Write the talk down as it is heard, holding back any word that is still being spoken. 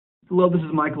Hello, this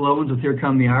is Michael Owens with Here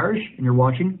Come the Irish, and you're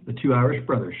watching the Two Irish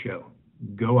Brothers Show.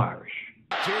 Go Irish.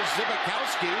 Here's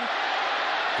Zibikowski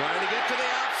trying to get to the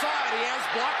outside. He has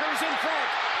blockers in front.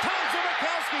 Tom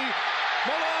Zibikowski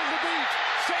along the beat,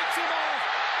 shakes him off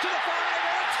to the 5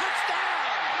 and a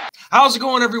touchdown. How's it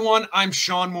going, everyone? I'm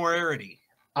Sean Moriarty.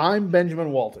 I'm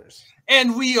Benjamin Walters.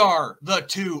 And we are the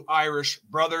Two Irish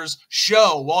Brothers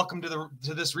Show. Welcome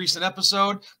to this recent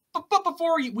episode. But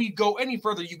before we go any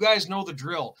further, you guys know the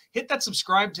drill. Hit that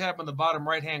subscribe tab on the bottom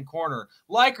right-hand corner.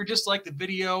 Like or dislike the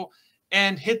video,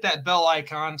 and hit that bell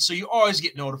icon so you always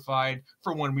get notified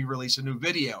for when we release a new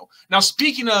video. Now,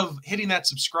 speaking of hitting that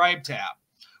subscribe tab,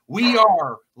 we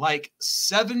are like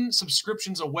 7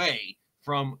 subscriptions away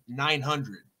from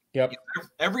 900. Yep.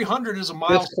 Every 100 is a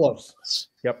milestone. It's close.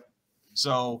 Yep.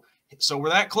 So we're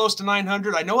that close to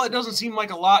 900. I know it doesn't seem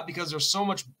like a lot because there's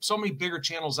so many bigger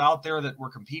channels out there that we're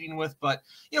competing with, but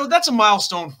that's a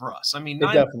milestone for us. I mean, it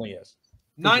definitely is.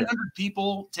 900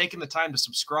 people taking the time to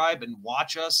subscribe and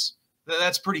watch us.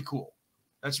 That's pretty cool.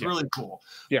 That's really cool.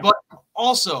 Yeah. But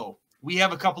also, we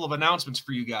have a couple of announcements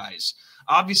for you guys.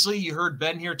 Obviously, you heard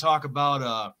Ben here talk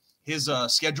about his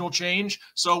schedule change.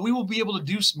 So we will be able to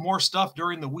do more stuff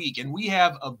during the week, and we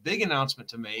have a big announcement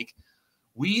to make.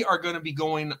 We are going to be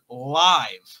going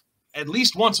live at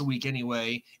least once a week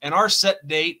anyway, and our set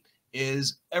date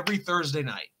is every Thursday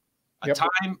night.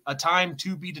 A time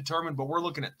to be determined, but we're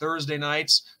looking at Thursday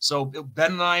nights. So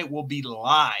Ben and I will be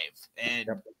live, and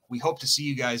we hope to see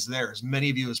you guys there, as many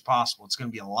of you as possible. It's going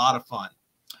to be a lot of fun.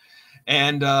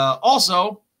 And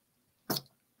also,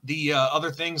 the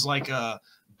other things like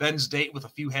Ben's date with a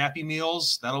few Happy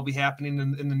Meals, that'll be happening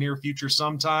in the near future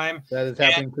sometime. That is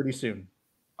happening pretty soon.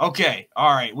 Okay.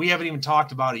 All right. We haven't even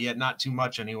talked about it yet. Not too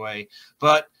much anyway.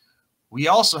 But we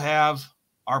also have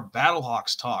our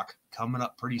Battlehawks talk coming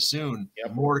up pretty soon.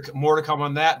 Yep. More to come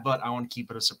on that, but I want to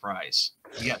keep it a surprise.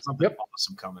 We got something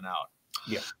awesome coming out.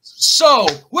 Yeah. So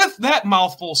with that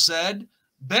mouthful said,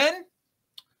 Ben,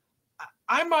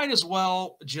 I might as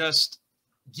well just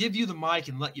give you the mic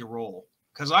and let you roll.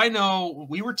 Because I know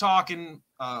we were talking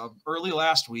early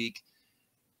last week.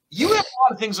 You have a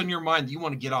lot of things on your mind that you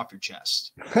want to get off your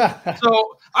chest.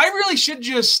 So I really should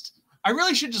just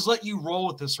let you roll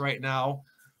with this right now.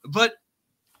 But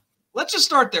let's just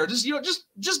start there.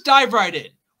 Just dive right in.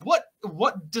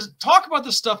 Talk about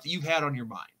the stuff that you've had on your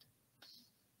mind.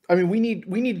 I mean, we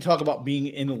need to talk about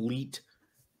being an elite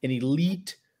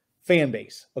fan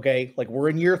base. Okay. Like, we're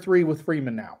in year 3 with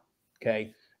Freeman now.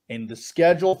 Okay. And the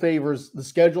schedule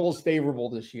is favorable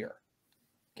this year.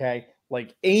 Okay.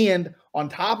 Like, and on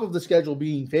top of the schedule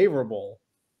being favorable,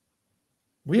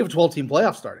 we have a 12-team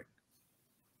playoff starting.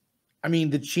 I mean,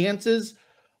 the chances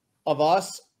of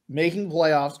us making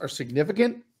playoffs are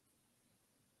significant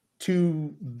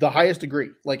to the highest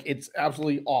degree. Like, it's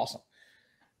absolutely awesome.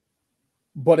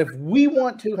 But if we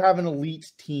want to have an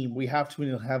elite team, we have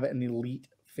to have an elite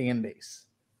fan base.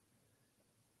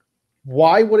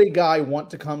 Why would a guy want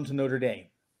to come to Notre Dame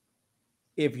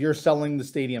if you're selling the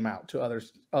stadium out to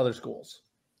other schools?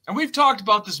 And we've talked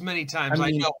about this many times,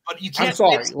 I know, but you can't. I'm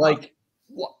sorry. Like,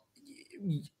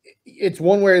 it's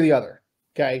one way or the other,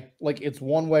 okay? Like, it's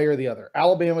one way or the other.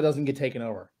 Alabama doesn't get taken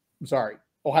over. I'm sorry.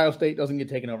 Ohio State doesn't get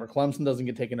taken over. Clemson doesn't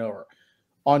get taken over.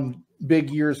 On big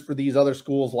years for these other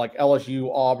schools like LSU,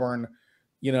 Auburn,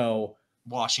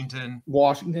 Washington,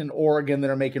 Oregon that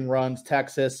are making runs,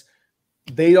 Texas,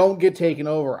 they don't get taken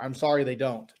over. I'm sorry, they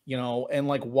don't. And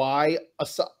like, why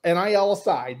NIL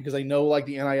aside, because I know like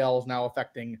the NIL is now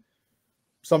affecting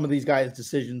some of these guys'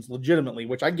 decisions legitimately,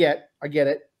 which I get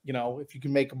it. If you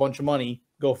can make a bunch of money,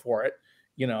 go for it.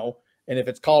 And if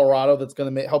it's Colorado that's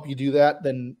going to help you do that,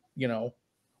 then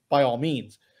by all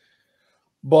means.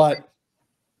 But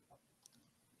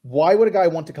why would a guy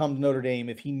want to come to Notre Dame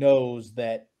if he knows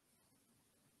that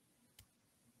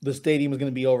the stadium is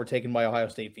going to be overtaken by Ohio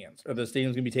State fans, or the stadium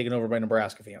is going to be taken over by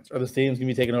Nebraska fans, or the stadium is going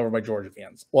to be taken over by Georgia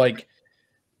fans? Like,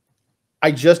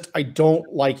 I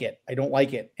don't like it. I don't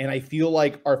like it. And I feel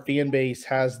like our fan base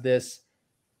has this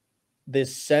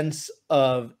sense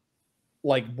of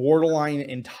like borderline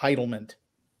entitlement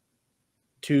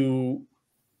to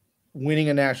winning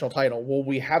a national title. Well,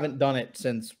 we haven't done it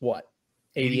since what?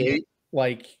 88?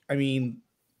 Like, I mean,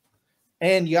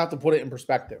 and you have to put it in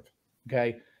perspective.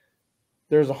 Okay.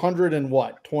 There's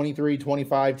 23,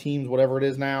 25 teams, whatever it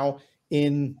is now,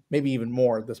 in maybe even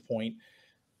more at this point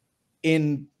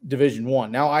in Division I.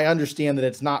 Now, I understand that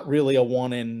it's not really a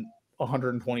 1 in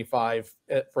 125,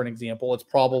 for an example. It's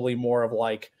probably more of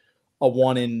like a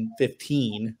 1 in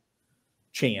 15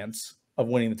 chance of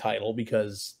winning the title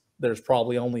because there's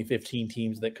probably only 15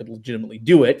 teams that could legitimately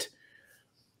do it.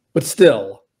 But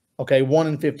still, Okay, 1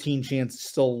 in 15 chance is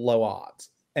still low odds,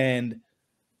 and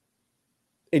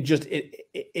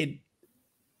it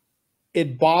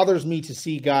bothers me to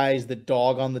see guys that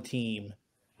dog on the team,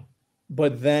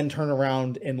 but then turn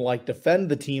around and like defend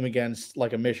the team against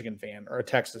like a Michigan fan or a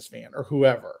Texas fan or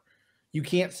whoever. You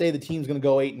can't say the team's going to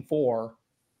go 8-4,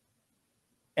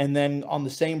 and then on the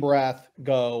same breath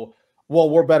go,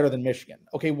 well, we're better than Michigan.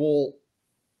 Okay, well,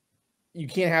 you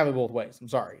can't have it both ways. I'm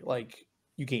sorry, like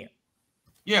you can't.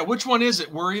 Yeah, which one is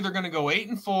it? We're either going to go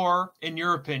 8-4, in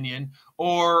your opinion,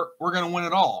 or we're going to win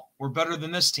it all. We're better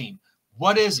than this team.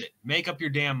 What is it? Make up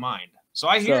your damn mind. So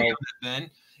I hear you,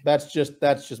 Ben. That's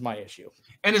just my issue.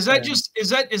 And is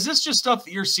this just stuff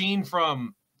that you're seeing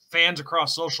from fans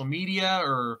across social media,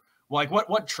 or like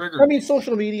what triggered? I mean,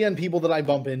 social media and people that I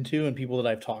bump into and people that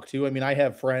I've talked to. I mean, I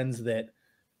have friends that,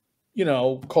 you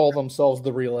know, call themselves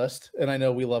the realist, and I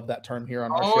know we love that term here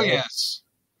on our show. Oh yes.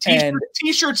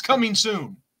 T-shirts coming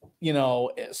soon. You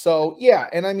know, so yeah,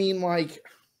 and I mean, like,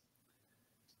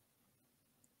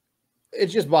 it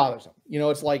just bothers them. You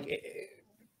know, it's like,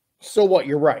 so what?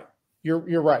 You're right.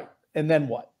 You're right. And then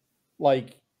what?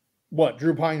 Like, what?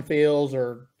 Drew Pine fails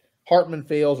or Hartman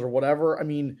fails or whatever. I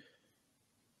mean,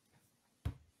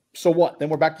 so what? Then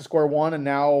we're back to square one, and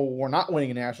now we're not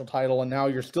winning a national title, and now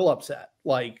you're still upset.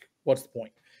 Like, what's the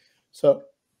point? So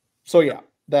yeah,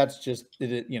 that's just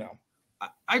it. You know.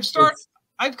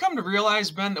 I've come to realize,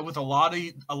 Ben, that with a lot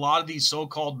of these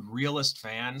so-called realist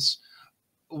fans,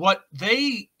 what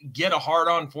they get a hard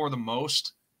on for the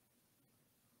most.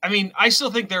 I mean, I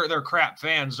still think they're crap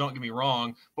fans, don't get me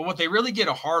wrong, but what they really get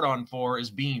a hard on for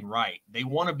is being right. They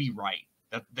want to be right.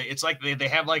 It's like they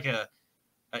have like they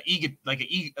have an ego.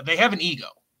 They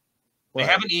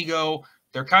have an ego.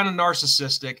 They're kind of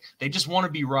narcissistic. They just want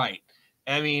to be right.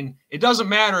 I mean, it doesn't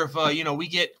matter if we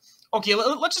get. Okay,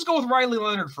 let's just go with Riley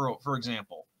Leonard, for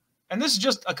example. And this is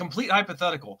just a complete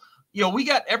hypothetical. You know, we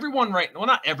got everyone right. Well,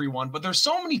 not everyone, but there's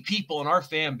so many people in our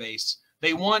fan base.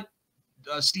 They want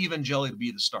Steve Angeli to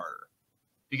be the starter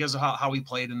because of how he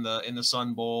played in the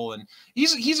Sun Bowl. And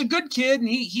he's a good kid, and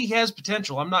he has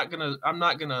potential. I'm not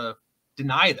gonna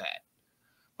deny that.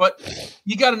 But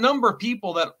you got a number of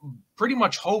people that pretty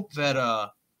much hope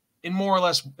that in more or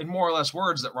less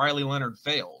words that Riley Leonard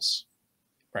fails.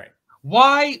 Right.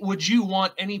 Why would you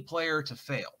want any player to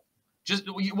fail? Just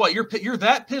what you're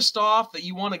that pissed off that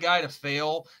you want a guy to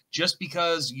fail just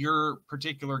because your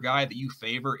particular guy that you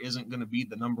favor isn't going to be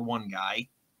the number one guy?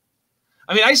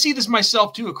 I mean, I see this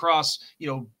myself too across,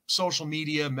 social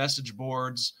media, message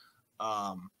boards.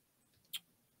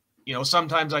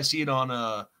 Sometimes I see it on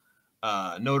a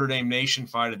Notre Dame Nation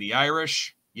Fight of the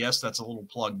Irish. Yes, that's a little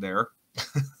plug there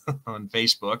on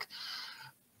Facebook.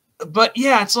 But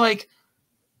yeah, it's like,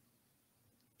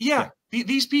 yeah,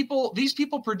 these people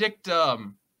predict. They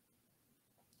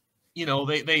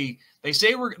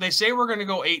say we're going to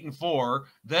go 8-4.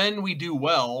 Then we do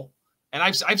well, and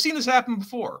I've seen this happen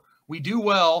before. We do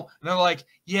well, and they're like,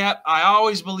 "Yeah, I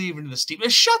always believe in this team."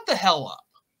 Shut the hell up.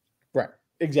 Right.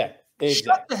 Exactly.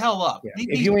 Shut the hell up. Yeah.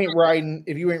 If you ain't riding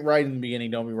in the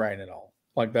beginning, don't be riding at all.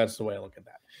 Like, that's the way I look at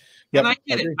that. Yep, and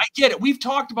I get it. We've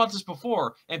talked about this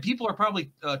before, and people are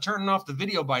probably turning off the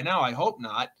video by now. I hope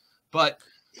not, but.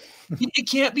 It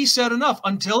can't be said enough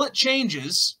until it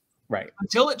changes. Right.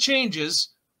 Until it changes,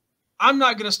 I'm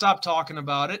not going to stop talking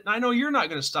about it. And I know you're not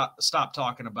going to stop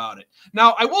talking about it.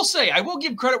 Now, I will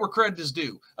give credit where credit is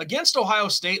due. Against Ohio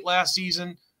State last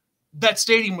season, that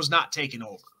stadium was not taken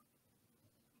over.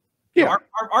 Yeah.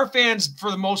 Our fans,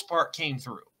 for the most part, came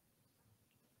through.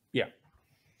 Yeah.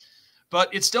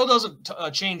 But it still doesn't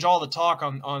change all the talk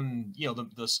on on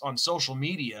social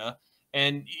media.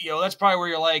 And, that's probably where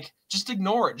you're like, just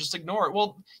ignore it. Just ignore it.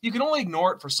 Well, you can only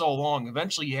ignore it for so long.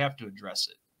 Eventually, you have to address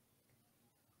it.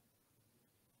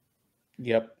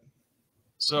 Yep.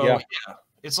 So, yeah,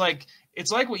 it's like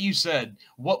what you said.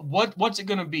 What's it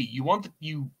going to be?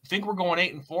 You think we're going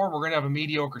 8-4? We're going to have a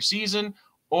mediocre season,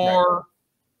 or,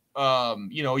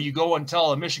 you go and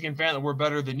tell a Michigan fan that we're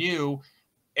better than you,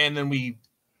 and then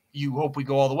you hope we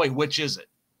go all the way. Which is it?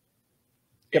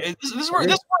 Yep. This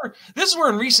is where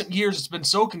in recent years it's been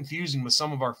so confusing with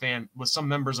some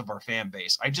members of our fan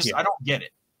base. I don't get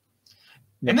it.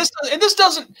 Yep. And this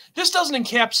doesn't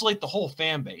encapsulate the whole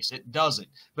fan base. It doesn't.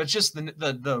 But it's just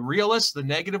the realists, the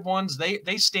negative ones,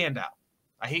 they stand out.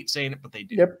 I hate saying it, but they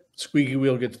do. Yep. Squeaky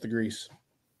wheel gets the grease.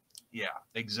 Yeah,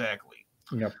 exactly.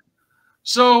 Yep.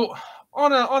 So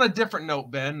on a different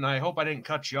note, Ben, I hope I didn't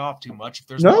cut you off too much. If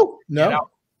there's no,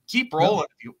 keep rolling.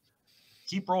 No.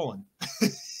 Keep rolling.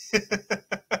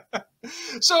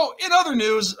 So in other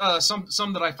news,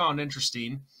 some that I found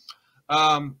interesting,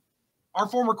 our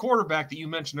former quarterback that you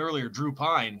mentioned earlier, Drew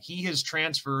Pine, he has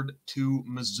transferred to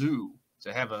Mizzou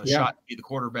to have a shot to be the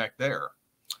quarterback there.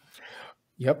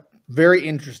 Yep. Very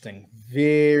interesting.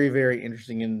 Very, very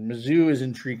interesting. And Mizzou is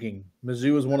intriguing.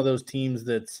 Mizzou is one of those teams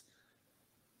that's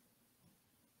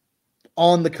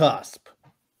on the cusp,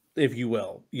 if you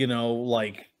will. You know,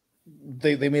 like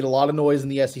they made a lot of noise in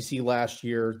the SEC last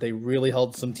year. They really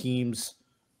held some teams,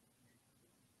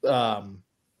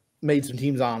 made some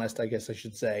teams honest, I guess I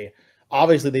should say.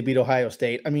 Obviously, they beat Ohio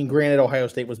State. I mean, granted, Ohio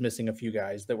State was missing a few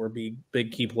guys that were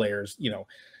big key players, you know.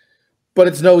 But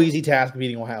it's no easy task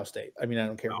beating Ohio State. I mean, I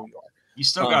don't care who you are. You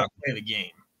still got to play the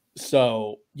game.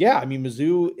 So, yeah, I mean,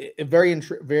 Mizzou,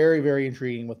 very, very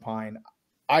intriguing with Pine.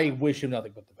 I wish him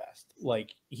nothing but the best.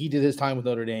 Like, he did his time with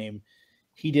Notre Dame.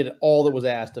 He did all that was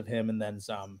asked of him and then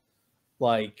some.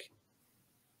 Like,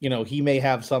 you know, he may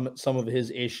have some of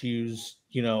his issues,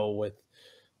 you know, with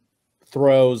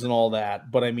throws and all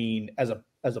that. But, I mean, as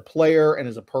a player and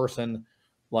as a person,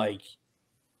 like,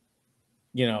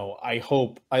 you know, I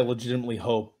legitimately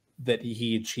hope that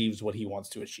he achieves what he wants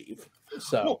to achieve.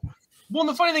 So, well,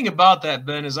 the funny thing about that,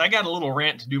 Ben, is I got a little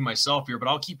rant to do myself here, but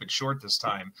I'll keep it short this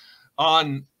time.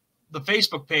 On the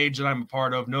Facebook page that I'm a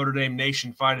part of, Notre Dame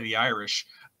Nation Fight of the Irish,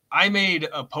 I made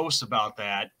a post about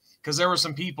that because there were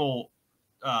some people,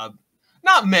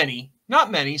 not many,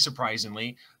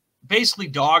 surprisingly, basically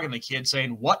dogging the kid,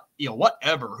 saying,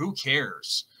 whatever, who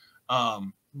cares?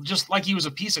 Just like he was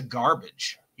a piece of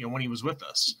garbage, you know, when he was with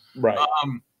us. Right.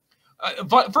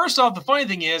 But first off, the funny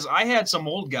thing is I had some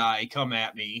old guy come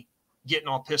at me getting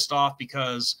all pissed off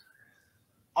because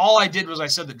all I did was I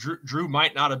said that Drew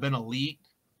might not have been elite,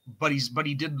 but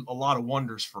he did a lot of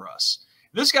wonders for us.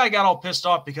 This guy got all pissed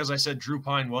off because I said Drew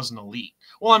Pine wasn't elite.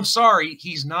 Well, I'm sorry,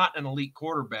 he's not an elite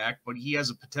quarterback, but he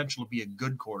has a potential to be a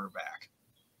good quarterback.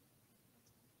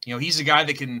 You know, he's a guy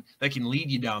that can lead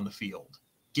you down the field,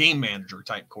 game manager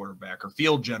type quarterback or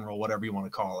field general, whatever you want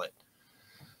to call it.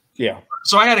 Yeah.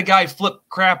 So I had a guy flip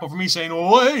crap over me saying,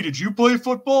 "Oh, hey, did you play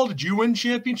football? Did you win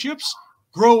championships?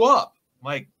 Grow up." I'm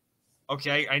like,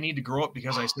 okay, I need to grow up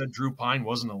because I said Drew Pine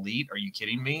wasn't elite. Are you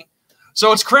kidding me?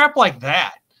 So it's crap like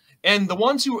that. And the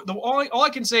ones who all I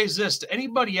can say is this to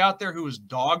anybody out there who has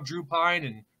dogged Drew Pine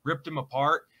and ripped him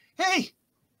apart. Hey,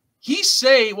 he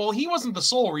wasn't the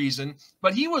sole reason,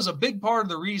 but he was a big part of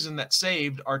the reason that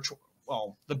saved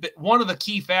one of the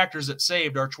key factors that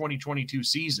saved our 2022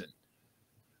 season.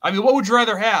 I mean, what would you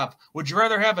rather have? Would you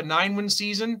rather have a 9-win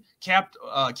season capped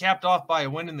off by a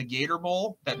win in the Gator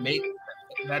Bowl that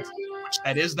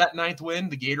is that 9th win,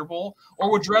 the Gator Bowl, or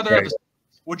would you rather have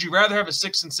a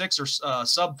 6-6 or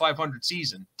sub 500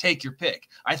 season? Take your pick.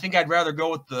 I think I'd rather go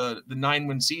with the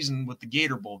 9-win season with the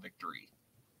Gator Bowl victory.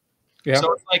 Yeah.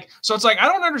 So it's like I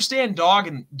don't understand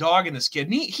dogging this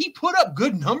kid. And he put up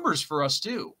good numbers for us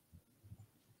too.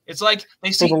 It's like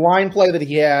they see for the line play that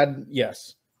he had.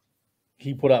 Yes.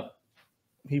 He put up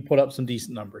some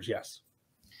decent numbers, yes.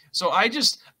 So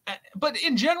but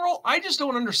in general, I just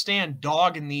don't understand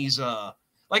dogging these.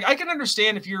 Like I can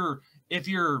understand if you're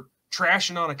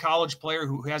trashing on a college player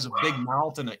who has a big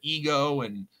mouth and an ego,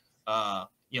 and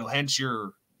hence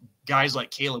your guys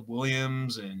like Caleb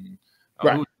Williams and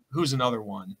right. Who's another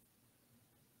one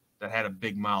that had a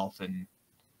big mouth, and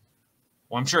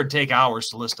well, I'm sure it'd take hours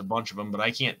to list a bunch of them, but I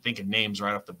can't think of names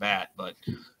right off the bat. But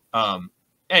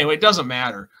anyway, it doesn't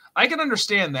matter. I can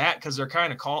understand that because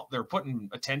they're putting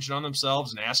attention on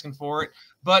themselves and asking for it.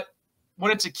 But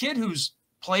when it's a kid who's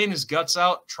playing his guts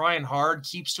out, trying hard,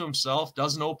 keeps to himself,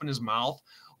 doesn't open his mouth,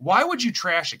 why would you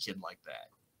trash a kid like that?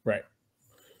 Right.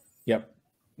 Yep.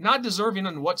 Not deserving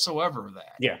whatsoever of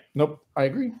that. Yeah. Nope. I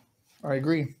agree.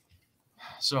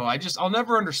 So I'll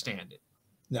never understand it.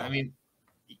 No. I mean,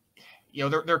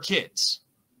 they're kids.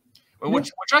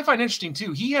 Which I find interesting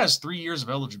too. He has 3 years of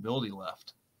eligibility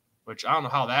left, which I don't know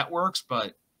how that works,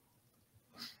 but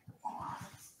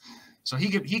so he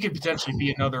could potentially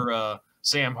be another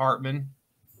Sam Hartman,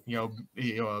 a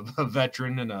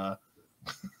veteran and a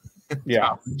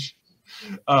college.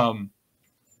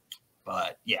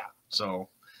 But yeah, so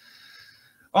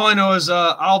all I know is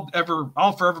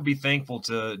I'll forever be thankful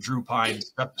to Drew Pine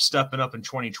stepping up in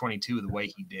 2022 the way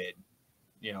he did,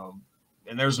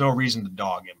 and there's no reason to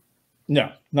dog him.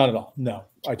 No, not at all. No,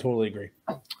 I totally agree.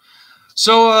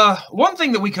 So one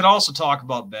thing that we could also talk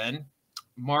about, Ben,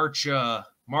 March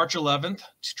 11th,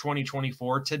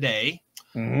 2024, today,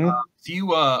 a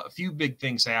few big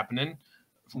things happening.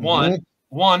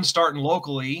 One, starting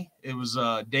locally, it was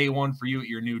day one for you at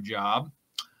your new job.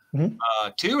 Mm-hmm.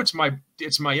 Two, it's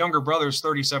my younger brother's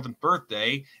 37th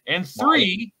birthday, and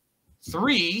three,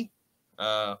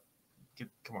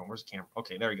 come on, where's the camera?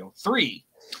 Okay, there you go. 3.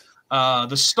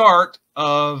 the start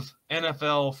of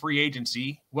NFL free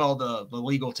agency. Well, the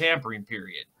legal tampering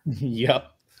period.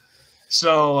 Yep.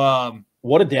 So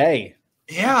what a day.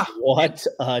 Yeah. What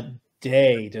a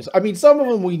day. Just, I mean, some of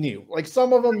them we knew. Like,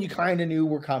 some of them you kind of knew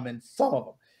were coming. Some of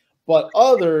them. But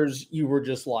others, you were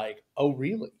just like, oh,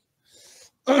 really?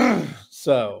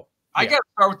 So I got to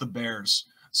start with the Bears.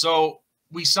 So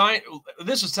we signed.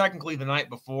 This was technically the night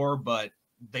before, but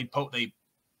they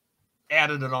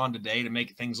added it on today to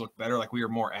make things look better, like we were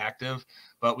more active.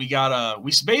 But we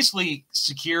basically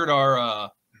secured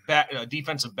our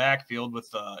defensive backfield with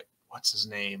what's his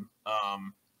name?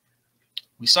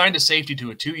 We signed a safety to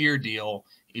a 2-year deal.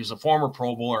 He was a former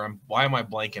Pro Bowler. Why am I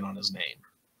blanking on his name?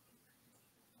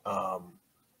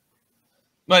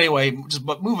 But anyway,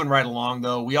 but moving right along,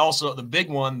 though, we also, the big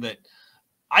one that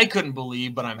I couldn't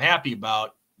believe, but I'm happy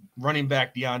about, running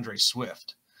back DeAndre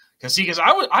Swift. Because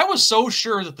I was so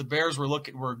sure that the Bears were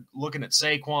looking at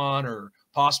Saquon or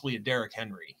possibly a Derrick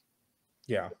Henry.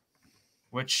 Yeah.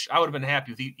 Which I would have been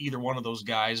happy with either one of those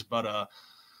guys. But,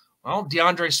 well,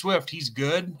 DeAndre Swift, he's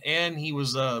good, and he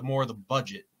was more of the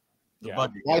budget.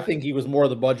 Well, I think he was more of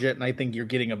the budget, and I think you're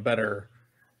getting a better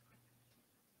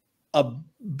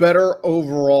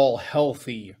overall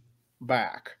healthy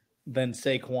back than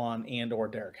Saquon and or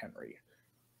Derrick Henry.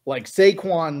 Like,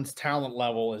 Saquon's talent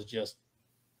level is just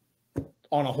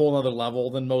on a whole nother level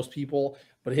than most people,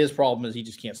 but his problem is he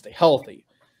just can't stay healthy.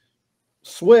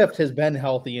 Swift has been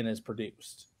healthy and has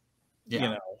produced.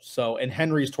 Yeah. So, and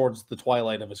Henry's towards the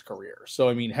twilight of his career. So,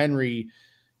 I mean, Henry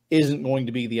isn't going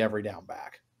to be the every down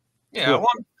back. Yeah. Well,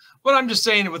 but I'm just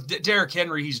saying with Derrick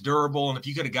Henry, he's durable. And if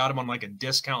you could have got him on like a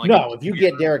discount, if you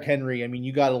get Derrick Henry, I mean,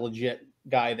 you got a legit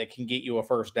guy that can get you a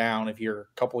first down if you're a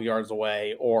couple yards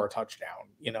away, or a touchdown,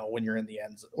 when you're in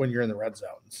the red zone.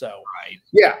 So, right.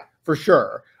 Yeah, for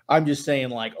sure. I'm just saying,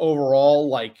 like, overall,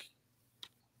 like,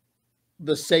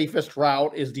 the safest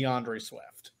route is DeAndre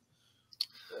Swift.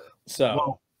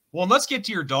 So, well, let's get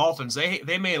to your Dolphins.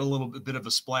 They made a little bit of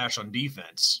a splash on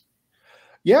defense.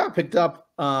 Yeah, picked up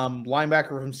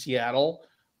linebacker from Seattle,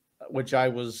 which I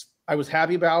was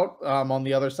happy about. On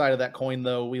the other side of that coin,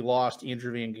 though, we lost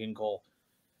Andrew Van Ginkel,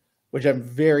 which I'm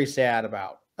very sad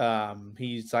about.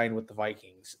 He signed with the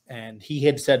Vikings, and he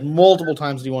had said multiple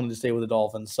times he wanted to stay with the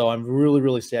Dolphins. So I'm really,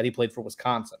 really sad. He played for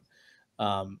Wisconsin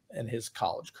in his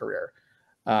college career.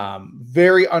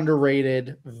 Very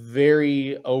underrated,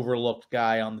 very overlooked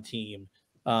guy on the team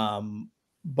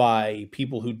by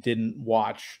people who didn't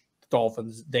watch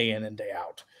Dolphins day in and day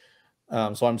out.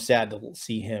 So I'm sad to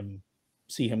see him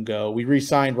go. We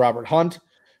re-signed Robert Hunt.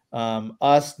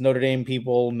 Us Notre Dame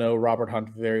people know Robert Hunt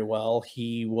very well.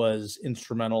 He was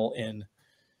instrumental in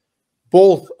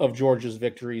both of Georgia's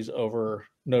victories over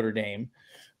Notre Dame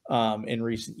in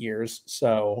recent years.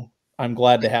 So I'm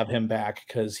glad to have him back,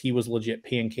 because he was legit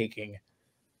pancaking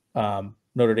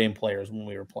Notre Dame players when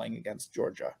we were playing against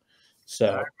Georgia.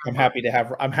 So I'm happy to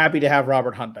have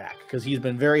Robert Hunt back, because he's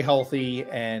been very healthy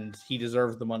and he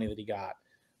deserves the money that he got.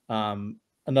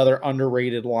 Another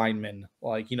underrated lineman,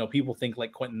 like, people think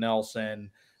like Quentin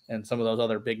Nelson and some of those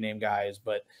other big name guys,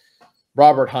 but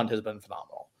Robert Hunt has been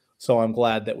phenomenal. So I'm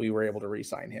glad that we were able to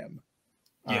re-sign him.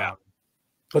 Yeah.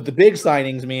 But the big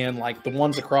signings, man, like the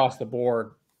ones across the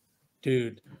board,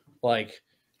 dude, like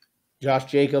Josh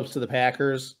Jacobs to the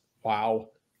Packers. Wow.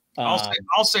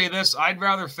 I'll say this. I'd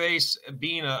rather face,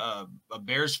 being a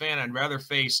Bears fan, I'd rather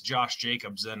face Josh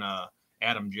Jacobs than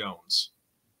Adam Jones.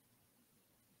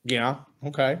 Yeah.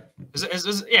 Okay.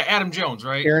 Yeah, Adam Jones,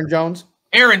 right? Aaron Jones.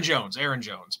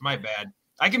 My bad.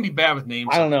 I can be bad with names.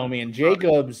 I don't know, man.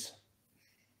 Jacobs.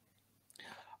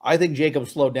 I think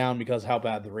Jacobs slowed down because of how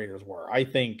bad the Raiders were. I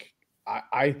think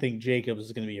Jacobs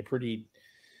is going to be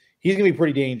he's going to be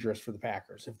pretty dangerous for the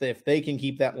Packers if they can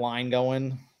keep that line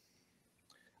going.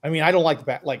 I mean, I don't like the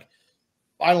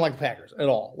Packers at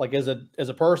all. Like, as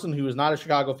a person who is not a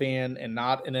Chicago fan and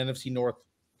not an NFC North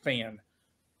fan,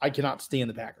 I cannot stand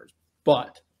the Packers.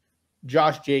 But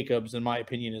Josh Jacobs, in my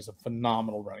opinion, is a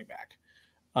phenomenal running back.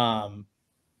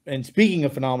 And speaking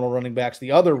of phenomenal running backs,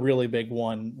 the other really big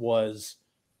one was,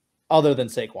 other than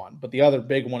Saquon, but the other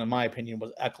big one, in my opinion,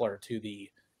 was Eckler to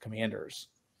the Commanders.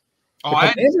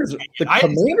 The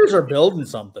Commanders are building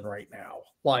something right now.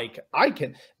 Like,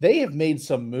 they have made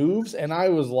some moves, and I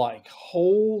was like,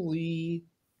 holy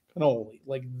cannoli.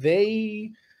 Like,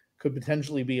 they could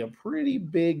potentially be a pretty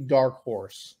big dark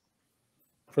horse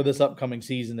for this upcoming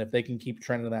season if they can keep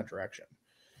trending in that direction.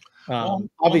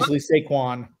 Obviously,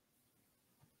 Saquon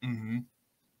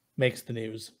makes the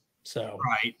news. So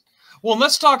right. Well,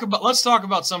 let's talk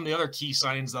about some of the other key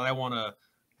signings that I want to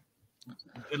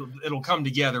it'll come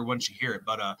together once you hear it.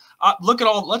 But look at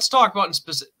all. Let's talk about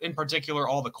in particular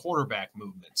all the quarterback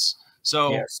movements.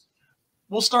 So Yes.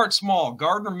 We'll start small.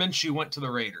 Gardner Minshew went to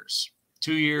the Raiders.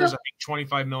 2 years, I think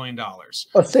 $25 million.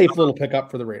 A safe little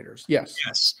pickup for the Raiders. Yes.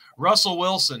 Yes. Russell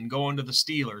Wilson going to the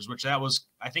Steelers, which that was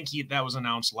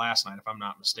announced last night, if I'm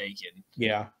not mistaken.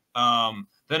 Yeah.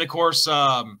 Then of course,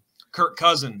 Kirk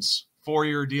Cousins,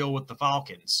 4-year deal with the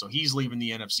Falcons, so he's leaving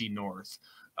the NFC North.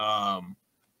 I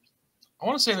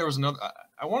want to say there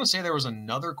was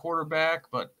another quarterback,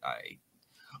 but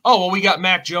we got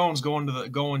Mac Jones going to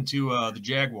the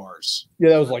Jaguars. Yeah,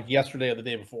 that was like yesterday or the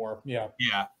day before. Yeah.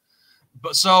 Yeah.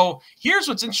 But so here's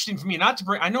what's interesting for me. Not to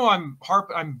bring, I know I'm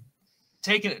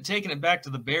taking it back to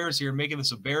the Bears here, making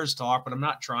this a Bears talk, but I'm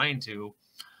not trying to.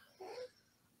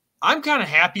 I'm kind of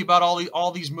happy about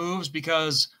all these moves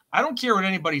because I don't care what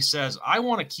anybody says. I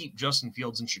want to keep Justin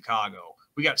Fields in Chicago.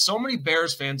 We got so many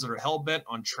Bears fans that are hell-bent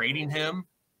on trading him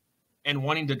and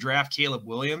wanting to draft Caleb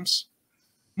Williams.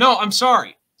 No, I'm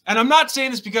sorry. And I'm not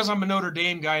saying this because I'm a Notre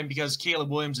Dame guy and because Caleb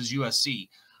Williams is USC.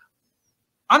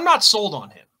 I'm not sold on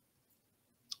him.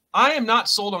 I am not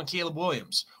sold on Caleb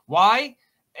Williams. Why?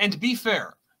 And to be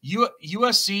fair,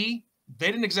 USC, they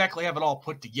didn't exactly have it all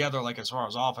put together, like as far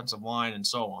as offensive line and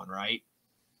so on, right?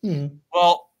 Mm-hmm.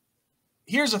 Well,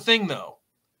 here's the thing, though.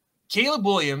 Caleb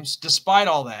Williams, despite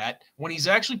all that, when he's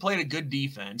actually played a good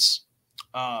defense,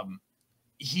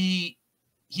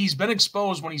 he's been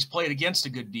exposed when he's played against a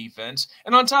good defense.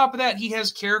 And on top of that, he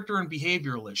has character and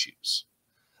behavioral issues.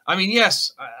 I mean,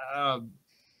 yes, I'm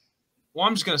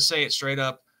just going to say it straight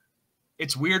up.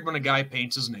 It's weird when a guy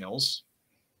paints his nails.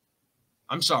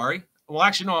 I'm sorry. Well,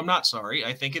 actually, no, I'm not sorry.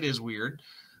 I think it is weird.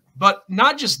 But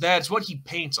not just that, it's what he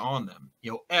paints on them.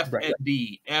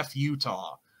 FND, F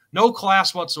Utah. No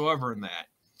class whatsoever in that.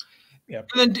 Yep.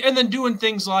 And then doing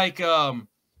things like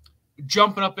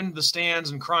jumping up into the stands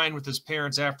and crying with his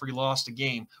parents after he lost a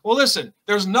game. Well, listen,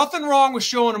 there's nothing wrong with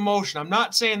showing emotion. I'm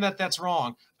not saying that that's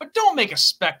wrong, but don't make a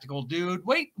spectacle, dude.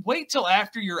 Wait till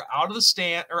after you're out of the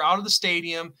stand or out of the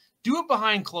stadium. Do it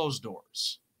behind closed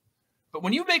doors. But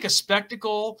when you make a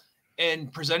spectacle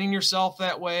and presenting yourself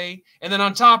that way, and then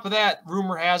on top of that,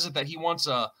 rumor has it that he wants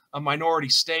a minority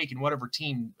stake in whatever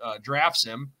team drafts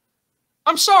him.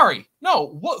 I'm sorry.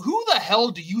 No, who the hell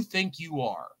do you think you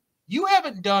are? You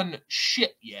haven't done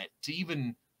shit yet to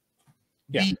even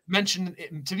be mentioned,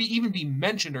 even be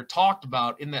mentioned or talked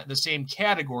about in the same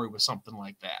category with something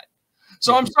like that.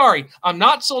 So I'm sorry. I'm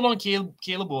not sold on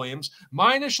Caleb Williams.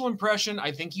 My initial impression,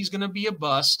 I think he's going to be a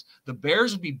bust. The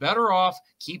Bears would be better off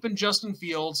keeping Justin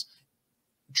Fields.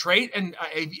 Trade, and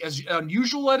as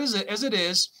unusual as it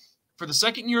is, for the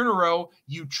second year in a row,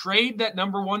 you trade that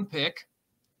number 1 pick,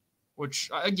 which,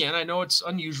 again, I know it's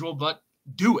unusual, but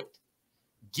do it.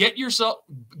 Get yourself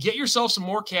some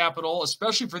more capital,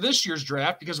 especially for this year's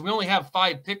draft, because we only have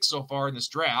 5 picks so far in this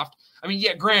draft. I mean,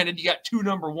 yeah, granted, you got 2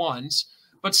 number 1s,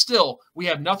 but still, we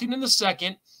have nothing in the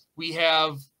second. We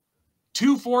have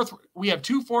 2 fourth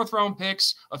round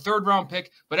picks, a 3rd round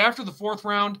pick, but after the 4th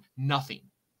round, nothing.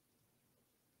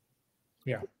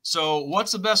 Yeah. So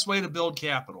what's the best way to build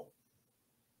capital?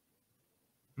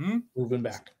 Moving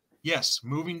back. Yes,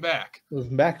 moving back.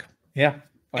 Moving back. Yeah,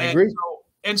 I agree.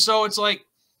 So it's like,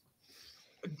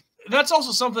 that's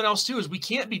also something else too, is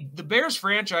the Bears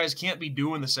franchise can't be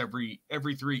doing this every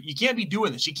 3. You can't be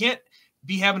doing this. You can't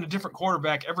be having a different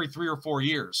quarterback every 3 or 4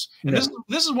 years. And this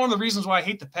is one of the reasons why I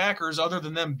hate the Packers, other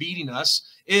than them beating us,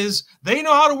 is they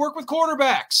know how to work with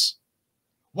quarterbacks.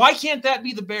 Why can't that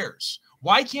be the Bears?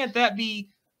 Why can't that be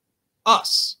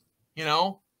us?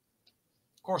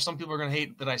 Of course, some people are going to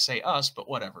hate that I say us, but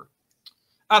whatever.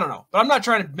 I don't know. But I'm not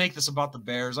trying to make this about the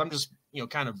Bears. I'm just,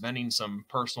 kind of venting some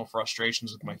personal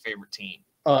frustrations with my favorite team.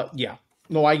 Yeah.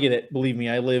 No, I get it. Believe me,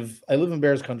 I live in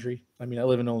Bears country. I mean, I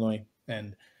live in Illinois,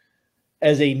 and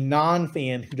as a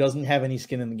non-fan who doesn't have any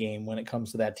skin in the game when it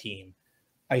comes to that team,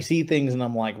 I see things and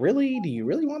I'm like, really? Do you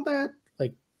really want that?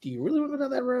 Like, do you really want to go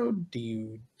down that road? Do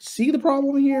you see the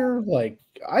problem here? Like,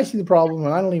 I see the problem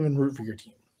and I don't even root for your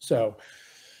team. So,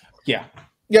 yeah.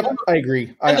 Yep, I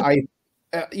agree.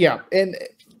 Yeah. And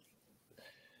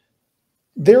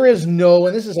there is no,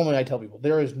 and this is something I tell people,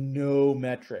 there is no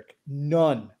metric,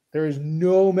 none. There is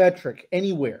no metric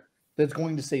anywhere that's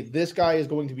going to say this guy is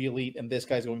going to be elite and this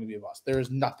guy is going to be a bust. There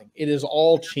is nothing. It is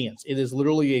all chance. It is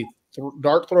literally a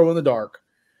dart throw in the dark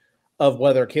of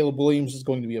whether Caleb Williams is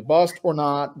going to be a bust or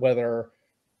not, whether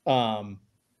Bo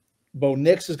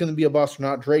Nix is going to be a bust or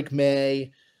not, Drake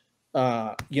May,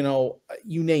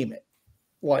 you name it.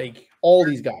 Like, all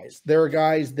these guys. There are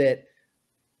guys that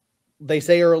they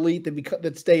say are elite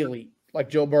that stay elite,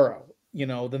 like Joe Burrow.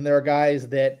 Then there are guys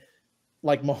that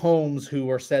like Mahomes, who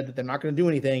are said that they're not going to do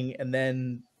anything, and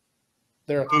then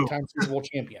they're a 3-time Super Bowl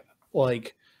champion.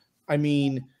 Like, I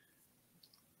mean,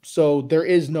 so there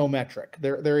is no metric.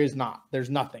 There is not. There's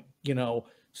nothing. You know,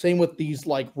 same with these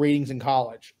like ratings in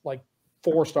college, like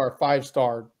 4-star,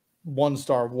 5-star,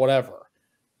 1-star, whatever.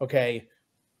 Okay.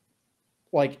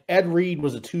 Like Ed Reed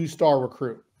was a 2-star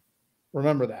recruit.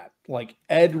 Remember that. Like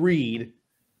Ed Reed,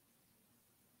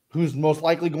 who's most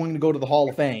likely going to go to the Hall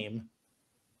of Fame,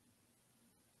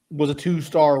 was a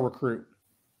 2-star recruit.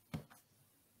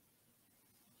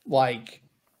 Like,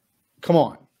 come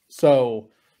on. So,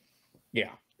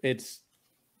 yeah, it's,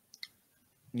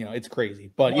 you know, it's crazy.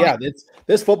 But yeah,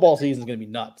 this football season is going to be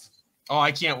nuts. Oh,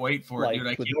 I can't wait for it, dude.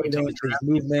 I can't wait till the draft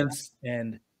movements,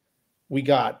 and we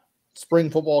got spring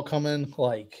football coming.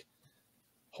 Like,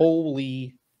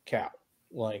 holy cow.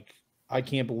 Like, I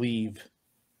can't believe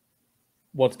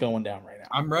what's going down right now.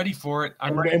 I'm ready for it.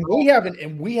 And we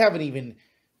haven't even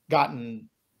gotten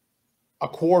a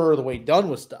quarter of the way done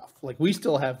with stuff. Like, we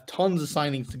still have tons of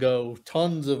signings to go,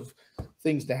 tons of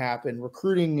things to happen,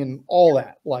 recruiting and all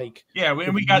that. Like, yeah,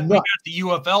 we got the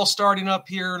UFL starting up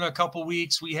here in a couple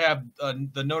weeks. We have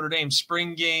the Notre Dame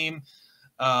spring game,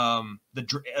 the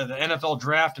NFL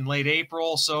draft in late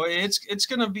April. So it's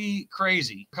going to be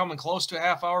crazy. Coming close to a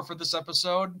half hour for this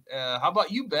episode. How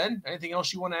about you, Ben? Anything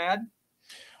else you want to add?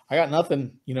 I got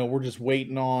nothing. You know, we're just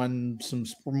waiting on some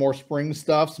more spring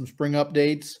stuff, some spring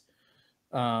updates.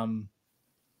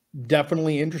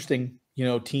 Definitely interesting, you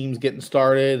know, teams getting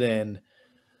started, and,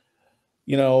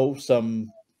 you know,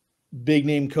 some big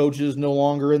name coaches no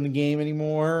longer in the game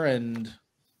anymore, and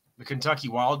the Kentucky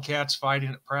Wildcats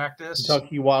fighting at practice.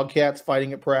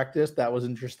 That was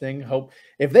interesting. Hope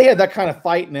if they had that kind of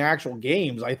fight in the actual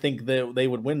games, I think that they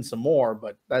would win some more,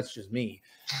 but that's just me.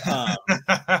 But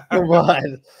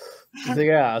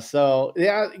yeah, so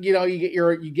yeah, you know,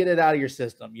 you get it out of your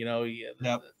system, you know.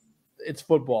 Yep. It's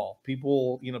football.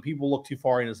 People look too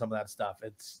far into some of that stuff.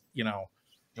 It's, you know,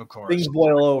 of course, things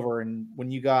boil over, and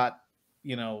when you got,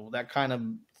 you know, that kind of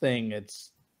thing,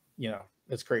 it's, you know,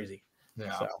 it's crazy.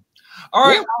 Yeah. So, all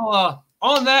right. Yeah. Well,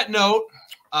 on that note,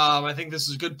 I think this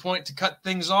is a good point to cut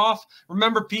things off.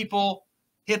 Remember, people,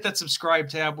 hit that subscribe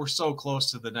tab. We're so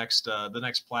close to the next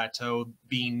plateau,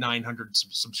 being 900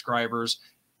 subscribers,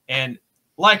 and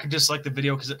like or dislike the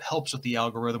video because it helps with the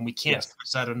algorithm. We can't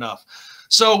stress that enough.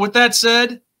 So with that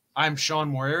said, I'm Sean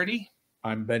Moriarty.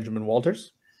 I'm Benjamin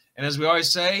Walters. And as we always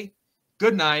say,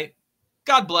 good night,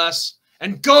 God bless,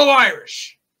 and go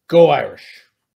Irish. Go Irish.